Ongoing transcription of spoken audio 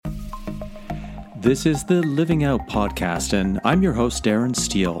This is the Living Out podcast, and I'm your host, Darren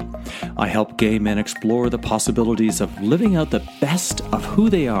Steele. I help gay men explore the possibilities of living out the best of who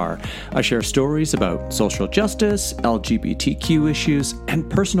they are. I share stories about social justice, LGBTQ issues, and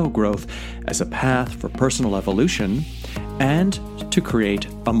personal growth as a path for personal evolution and to create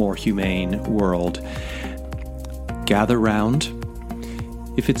a more humane world. Gather round.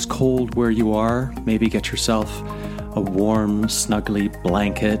 If it's cold where you are, maybe get yourself a warm, snuggly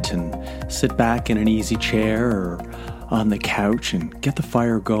blanket and sit back in an easy chair or on the couch and get the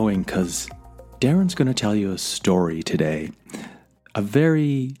fire going, because Darren's going to tell you a story today. A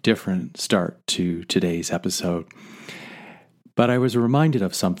very different start to today's episode. But I was reminded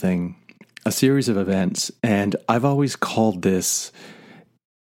of something, a series of events, and I've always called this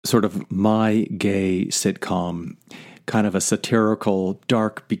sort of my gay sitcom, kind of a satirical,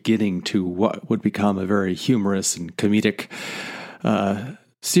 dark beginning to what would become a very humorous and comedic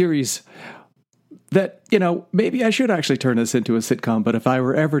series that, maybe I should actually turn this into a sitcom, but if I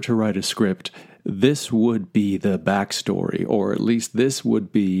were ever to write a script, this would be the backstory, or at least this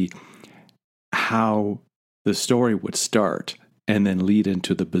would be how the story would start and then lead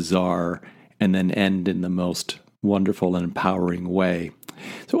into the bizarre and then end in the most wonderful and empowering way.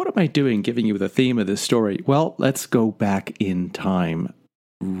 So what am I doing giving you the theme of this story? Well, let's go back in time,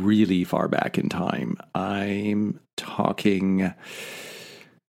 really far back in time. I'm talking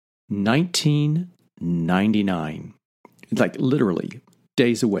 1999, like literally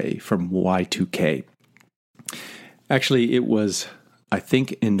days away from Y2K. Actually, it was, I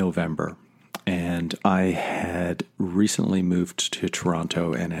think, in November. And I had recently moved to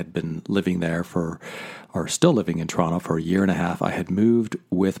Toronto and had been living there still living in Toronto for a year and a half. I had moved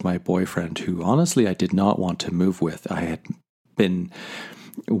with my boyfriend, who honestly I did not want to move with. I had been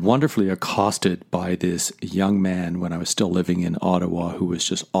wonderfully accosted by this young man when I was still living in Ottawa, who was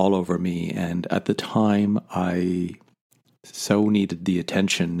just all over me. And at the time, I so needed the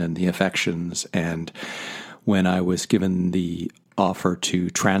attention and the affections. And when I was given the offer to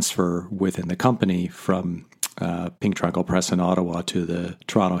transfer within the company from Pink Triangle Press in Ottawa to the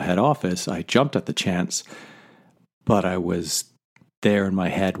Toronto head office, I jumped at the chance, but I was there in my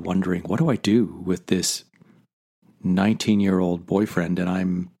head wondering, what do I do with this 19-year-old boyfriend?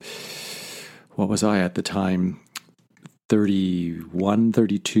 And what was I at the time? 31,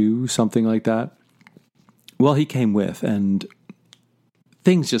 32, something like that. Well, he came with, and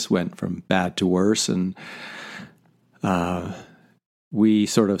things just went from bad to worse, and we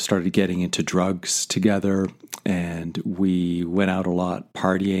sort of started getting into drugs together, and we went out a lot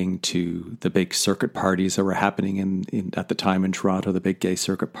partying to the big circuit parties that were happening in at the time in Toronto, the big gay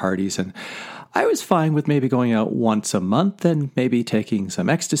circuit parties. And I was fine with maybe going out once a month and maybe taking some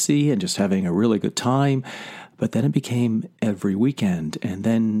ecstasy and just having a really good time. But then it became every weekend. And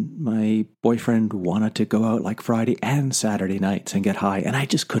then my boyfriend wanted to go out like Friday and Saturday nights and get high. And I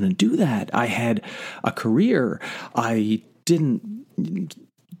just couldn't do that. I had a career. I didn't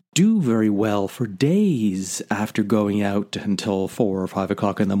do very well for days after going out until 4 or 5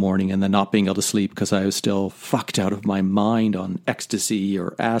 o'clock in the morning and then not being able to sleep because I was still fucked out of my mind on ecstasy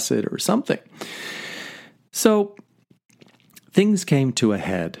or acid or something. So things came to a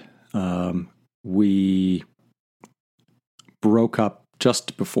head. We broke up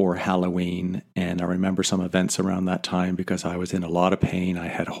just before Halloween, and I remember some events around that time because I was in a lot of pain. I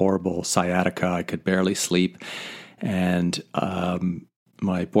had horrible sciatica. I could barely sleep. And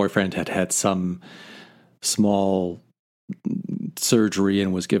my boyfriend had some small surgery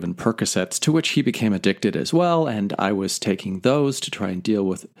and was given Percocets, to which he became addicted as well. And I was taking those to try and deal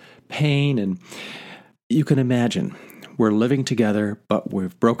with pain. And you can imagine, we're living together, but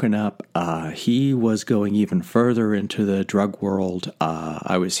we've broken up. He was going even further into the drug world.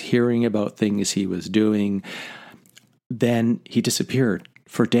 I was hearing about things he was doing. Then he disappeared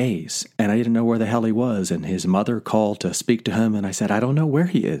for days, and I didn't know where the hell he was. And his mother called to speak to him, and I said, I don't know where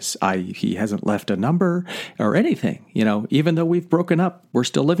he is. He hasn't left a number or anything. Even though we've broken up, we're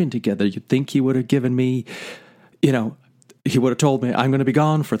still living together. You'd think he would have given me, he would have told me, I'm going to be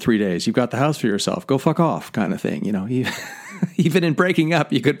gone for 3 days. You've got the house for yourself. Go fuck off, kind of thing. Even in breaking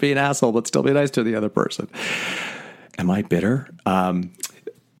up, you could be an asshole, but still be nice to the other person. Am I bitter? But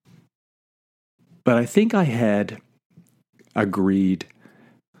I think I had agreed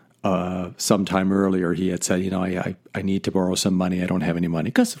sometime earlier. He had said, I need to borrow some money. I don't have any money,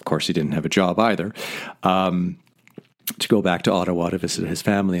 because of course he didn't have a job either, to go back to Ottawa to visit his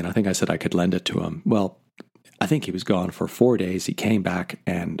family. And I think I said I could lend it to him. Well, I think he was gone for 4 days. He came back,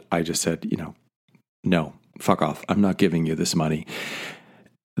 and I just said, no, fuck off. I'm not giving you this money.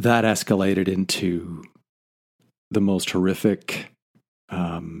 That escalated into the most horrific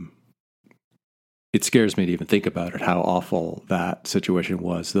it scares me to even think about it, how awful that situation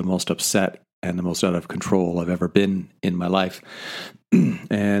was. The most upset and the most out of control I've ever been in my life.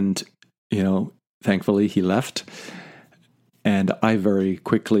 And, thankfully he left. And I very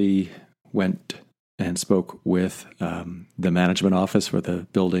quickly went and spoke with the management office for the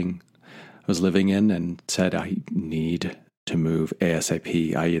building I was living in and said, I need to move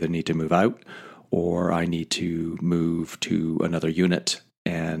ASAP. I either need to move out or I need to move to another unit.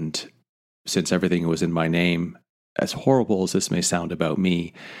 And since everything was in my name, as horrible as this may sound about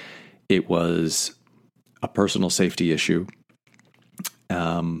me, it was a personal safety issue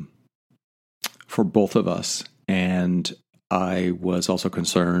for both of us. And I was also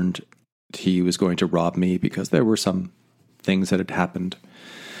concerned he was going to rob me because there were some things that had happened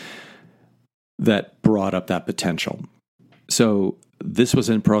that brought up that potential. So this was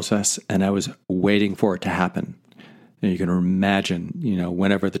in process, and I was waiting for it to happen. And you can imagine,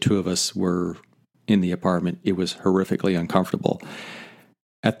 whenever the two of us were in the apartment, it was horrifically uncomfortable.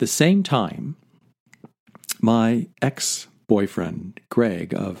 At the same time, my ex-boyfriend,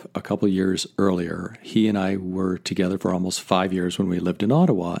 Greg, of a couple of years earlier, he and I were together for almost 5 years when we lived in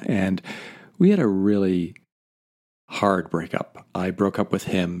Ottawa, and we had a really hard breakup. I broke up with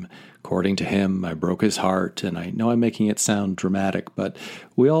him. According to him, I broke his heart, and I know I'm making it sound dramatic, but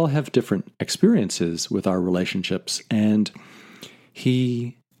we all have different experiences with our relationships, and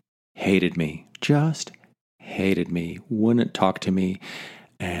he hated me, just hated me, wouldn't talk to me,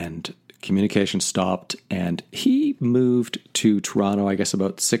 and communication stopped, and he moved to Toronto, I guess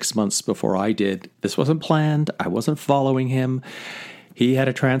about 6 months before I did. This wasn't planned. I wasn't following him. He had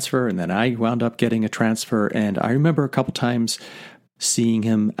a transfer, and then I wound up getting a transfer, and I remember a couple times seeing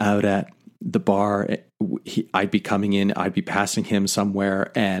him out at the bar. I'd be coming in, I'd be passing him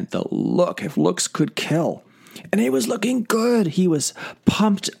somewhere, and the look, if looks could kill. And he was looking good. He was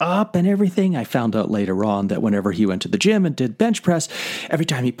pumped up and everything. I found out later on that whenever he went to the gym and did bench press, every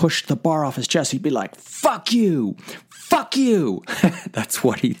time he pushed the bar off his chest, he'd be like, "Fuck you, fuck you." That's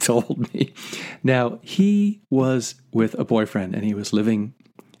what he told me. Now, he was with a boyfriend, and he was living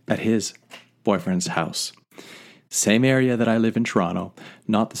at his boyfriend's house. Same area that I live in Toronto,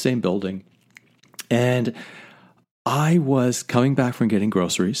 not the same building. And I was coming back from getting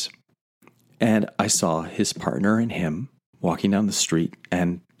groceries, and I saw his partner and him walking down the street,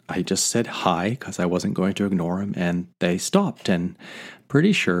 and I just said hi because I wasn't going to ignore him, and they stopped. And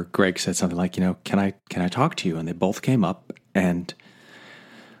pretty sure Greg said something like, can I talk to you? And they both came up, and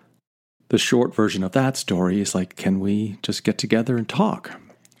the short version of that story is like, can we just get together and talk?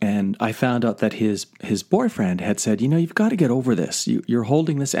 And I found out that his boyfriend had said, you've got to get over this. You're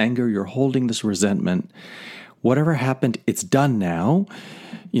holding this anger. You're holding this resentment. Whatever happened, it's done now.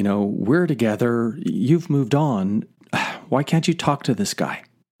 We're together. You've moved on. Why can't you talk to this guy?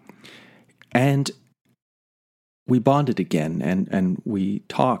 And we bonded again, and we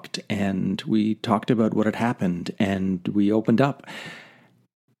talked about what had happened, and we opened up.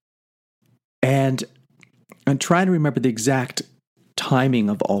 And I'm trying to remember the exact timing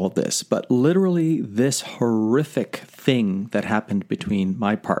of all of this, but literally this horrific thing that happened between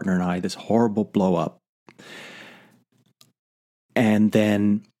my partner and I, this horrible blow up. And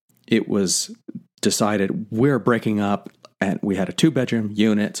then it was decided we're breaking up, and we had a 2-bedroom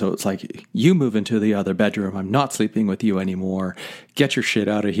unit. So it's like, you move into the other bedroom. I'm not sleeping with you anymore. Get your shit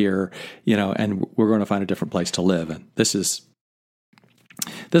out of here, and we're going to find a different place to live. And this is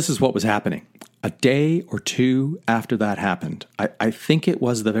what was happening. A day or two after that happened, I think it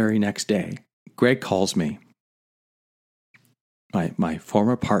was the very next day, Greg calls me, my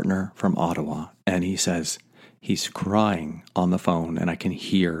former partner from Ottawa, and he says he's crying on the phone, and I can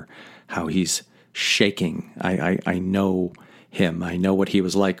hear how he's shaking. I know him. I know what he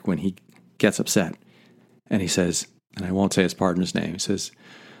was like when he gets upset. And he says, and I won't say his partner's name, he says,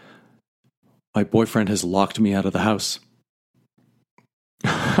 "My boyfriend has locked me out of the house."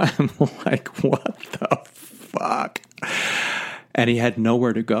 I'm like, what the fuck? And he had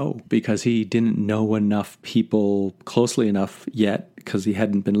nowhere to go because he didn't know enough people closely enough yet, because he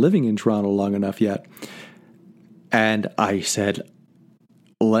hadn't been living in Toronto long enough yet. And I said,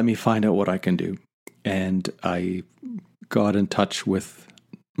 let me find out what I can do. And I got in touch with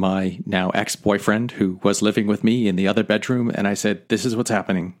my now ex-boyfriend who was living with me in the other bedroom. And I said, this is what's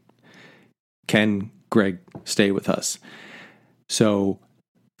happening. Can Greg stay with us? So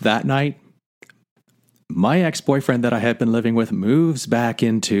that night, my ex-boyfriend that I had been living with moves back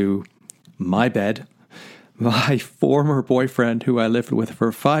into my bed. My former boyfriend, who I lived with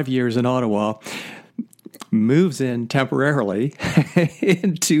for 5 years in Ottawa, moves in temporarily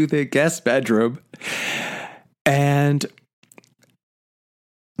into the guest bedroom. And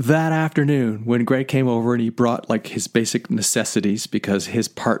that afternoon, when Greg came over and he brought like his basic necessities because his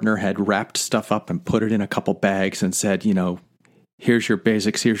partner had wrapped stuff up and put it in a couple bags and said, here's your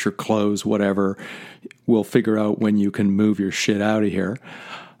basics, here's your clothes, whatever. We'll figure out when you can move your shit out of here.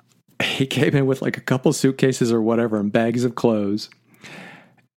 He came in with like a couple suitcases or whatever and bags of clothes.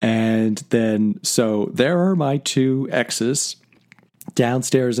 And then, so there are my two exes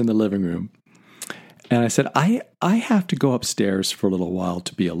downstairs in the living room. And I said, I have to go upstairs for a little while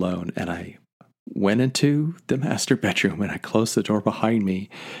to be alone. And I went into the master bedroom and I closed the door behind me.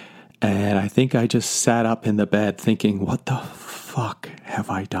 And I think I just sat up in the bed thinking, what the fuck have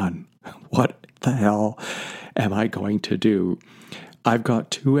I done? What the hell am I going to do? I've got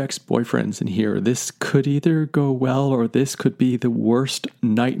two ex-boyfriends in here. This could either go well or this could be the worst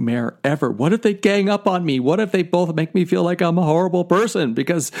nightmare ever. What if they gang up on me? What if they both make me feel like I'm a horrible person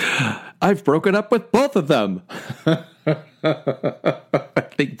because I've broken up with both of them? I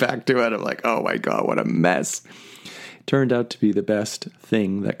think back to it. I'm like, oh my God, what a mess. Turned out to be the best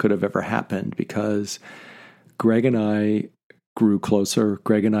thing that could have ever happened because Greg and I grew closer.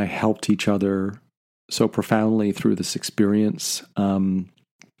 Greg and I helped each other so profoundly through this experience.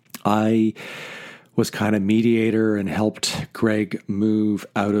 I was kind of mediator and helped Greg move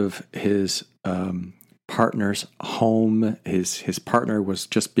out of his partner's home. His partner was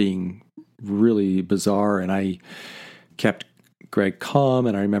just being really bizarre, and I kept Greg calm.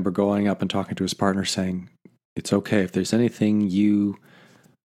 And I remember going up and talking to his partner saying, it's okay. If there's anything you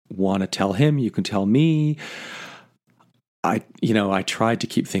want to tell him, you can tell me. I tried to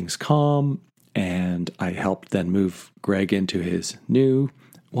keep things calm. And I helped then move Greg into his new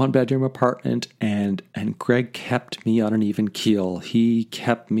one-bedroom apartment, and Greg kept me on an even keel. He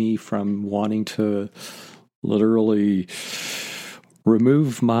kept me from wanting to literally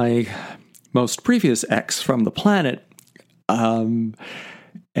remove my most previous ex from the planet. And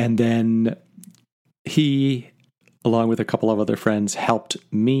then he, along with a couple of other friends, helped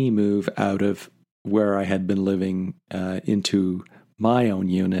me move out of where I had been living into my own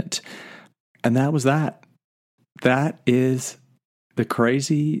unit. And that was that. That is the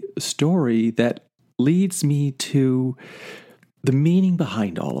crazy story that leads me to the meaning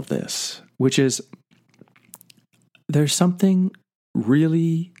behind all of this, which is there's something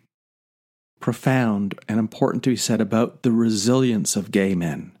really profound and important to be said about the resilience of gay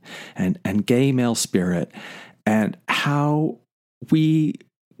men and gay male spirit, and how we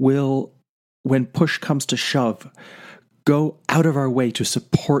will, when push comes to shove, go out of our way to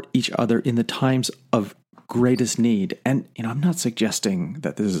support each other in the times of greatest need. And, I'm not suggesting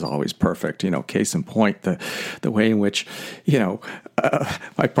that this is always perfect. Case in point, the way in which,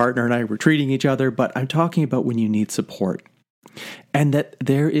 my partner and I were treating each other, but I'm talking about when you need support. And that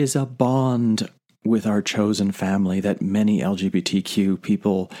there is a bond with our chosen family that many LGBTQ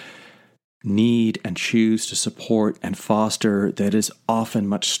people need and choose to support and foster that is often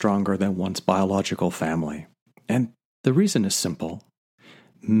much stronger than one's biological family. And the reason is simple.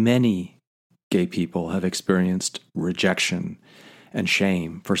 Many gay people have experienced rejection and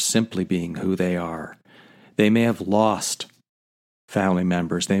shame for simply being who they are. They may have lost family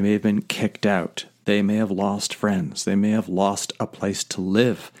members. They may have been kicked out. They may have lost friends. They may have lost a place to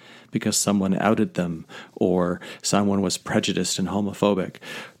live because someone outed them or someone was prejudiced and homophobic.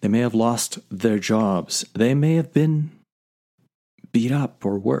 They may have lost their jobs. They may have been beat up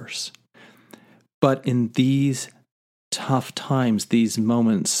or worse. But in these tough times, these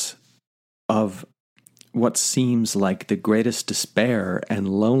moments of what seems like the greatest despair and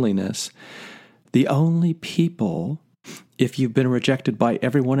loneliness, the only people, if you've been rejected by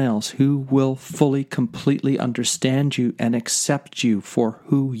everyone else, who will fully, completely understand you and accept you for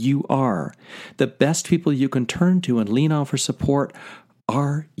who you are, the best people you can turn to and lean on for support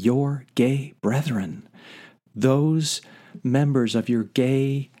are your gay brethren. Those members of your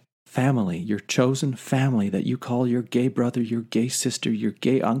gay family, your chosen family that you call your gay brother, your gay sister, your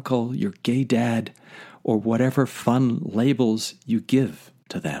gay uncle, your gay dad, or whatever fun labels you give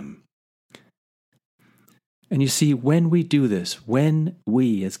to them. And you see, when we do this, when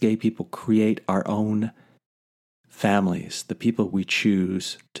we as gay people create our own families, the people we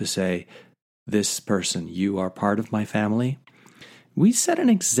choose to say, this person, you are part of my family, we set an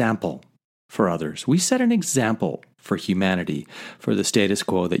example for others. We set an example for humanity, for the status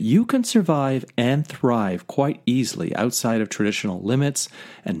quo, that you can survive and thrive quite easily outside of traditional limits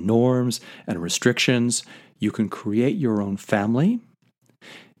and norms and restrictions. You can create your own family.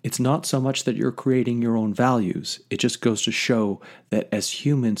 It's not so much that you're creating your own values. It just goes to show that as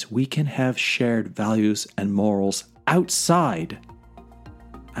humans, we can have shared values and morals outside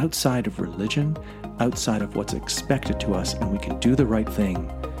of religion, outside of what's expected to us, and we can do the right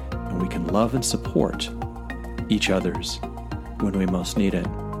thing and we can love and support each other's when we most need it.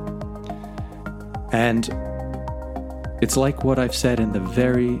 And it's like what I've said in the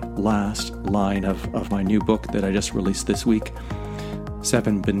very last line of my new book that I just released this week,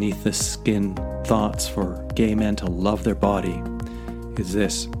 7 Beneath the Skin Thoughts for Gay Men to Love Their Body, is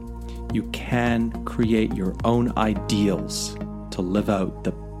this: you can create your own ideals to live out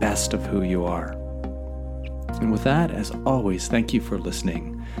the best of who you are. And with that, as always, thank you for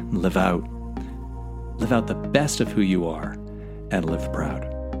listening. Live out the best of who you are and live proud.